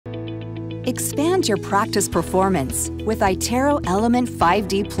Expand your practice performance with iTero Element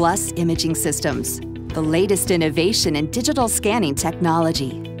 5D Plus imaging systems, the latest innovation in digital scanning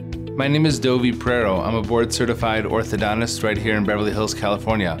technology. My name is Dovi Prero. I'm a board-certified orthodontist right here in Beverly Hills,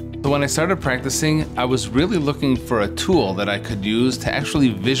 California. So when I started practicing, I was really looking for a tool that I could use to actually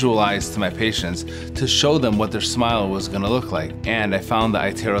visualize to my patients to show them what their smile was going to look like. And I found the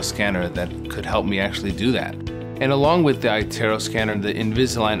iTero scanner that could help me actually do that. And along with the iTero scanner, the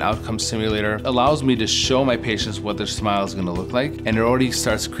Invisalign Outcome Simulator allows me to show my patients what their smile is going to look like, and it already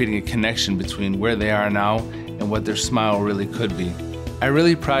starts creating a connection between where they are now and what their smile really could be. I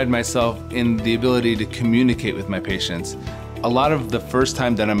really pride myself in the ability to communicate with my patients. A lot of the first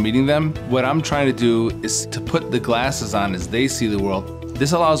time that I'm meeting them, what I'm trying to do is to put the glasses on as they see the world.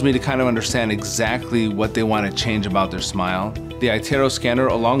 This allows me to kind of understand exactly what they want to change about their smile. The iTero scanner,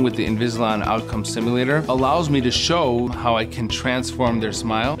 along with the Invisalign Outcome Simulator, allows me to show how I can transform their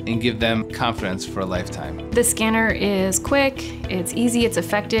smile and give them confidence for a lifetime. The scanner is quick, it's easy, it's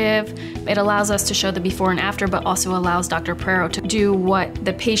effective. It allows us to show the before and after, but also allows Dr. Prero to do what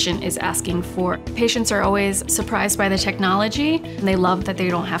the patient is asking for. Patients are always surprised by the technology, and they love that they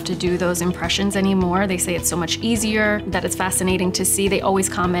don't have to do those impressions anymore. They say it's so much easier, that it's fascinating to see. They always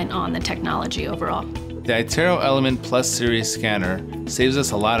comment on the technology overall. The iTero Element Plus series scanner saves us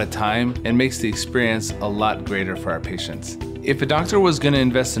a lot of time and makes the experience a lot greater for our patients. If a doctor was going to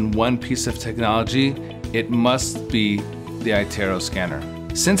invest in one piece of technology, it must be the iTero scanner.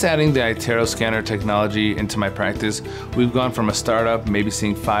 Since adding the iTero scanner technology into my practice, we've gone from a startup, maybe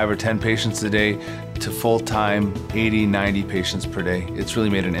seeing 5 or 10 patients a day, to full-time 80, 90 patients per day. It's really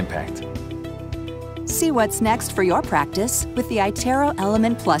made an impact. See what's next for your practice with the iTero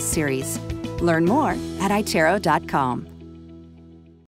Element Plus series. Learn more at iTero.com.